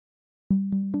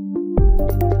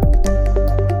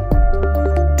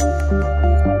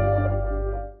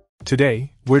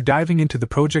Today, we're diving into the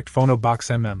Pro-Ject Phono Box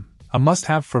MM, a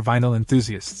must-have for vinyl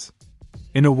enthusiasts.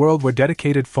 In a world where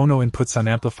dedicated phono inputs on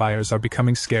amplifiers are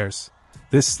becoming scarce,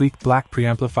 this sleek black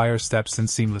preamplifier steps in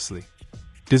seamlessly.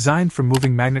 Designed for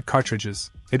moving magnet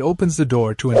cartridges, it opens the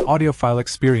door to an audiophile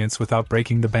experience without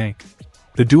breaking the bank.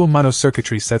 The dual mono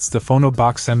circuitry sets the Phono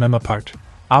Box MM apart,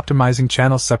 optimizing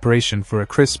channel separation for a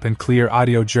crisp and clear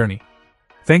audio journey.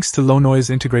 Thanks to low-noise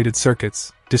integrated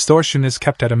circuits, distortion is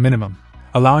kept at a minimum,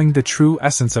 allowing the true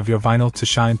essence of your vinyl to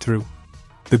shine through.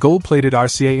 The gold-plated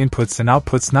RCA inputs and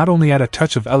outputs not only add a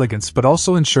touch of elegance but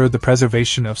also ensure the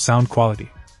preservation of sound quality.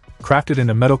 Crafted in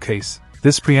a metal case,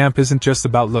 this preamp isn't just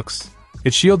about looks.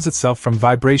 It shields itself from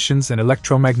vibrations and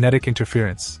electromagnetic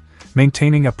interference,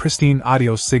 maintaining a pristine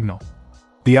audio signal.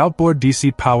 The outboard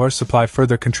DC power supply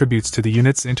further contributes to the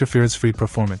unit's interference-free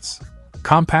performance.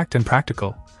 Compact and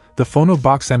practical, the Phono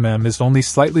Box MM is only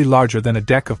slightly larger than a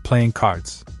deck of playing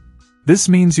cards. This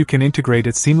means you can integrate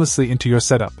it seamlessly into your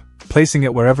setup, placing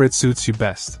it wherever it suits you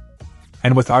best.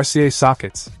 And with RCA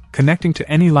sockets, connecting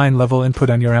to any line-level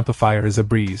input on your amplifier is a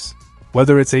breeze.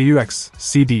 Whether it's AUX,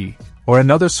 CD, or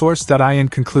another source. In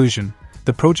conclusion,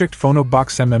 the Pro-Ject Phono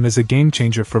Box MM is a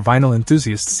game-changer for vinyl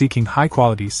enthusiasts seeking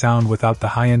high-quality sound without the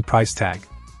high-end price tag.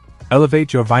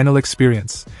 Elevate your vinyl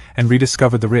experience and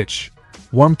rediscover the rich,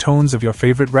 warm tones of your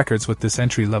favorite records with this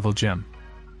entry-level gem.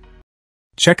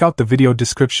 Check out the video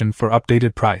description for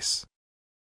updated price.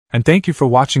 And thank you for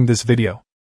watching this video.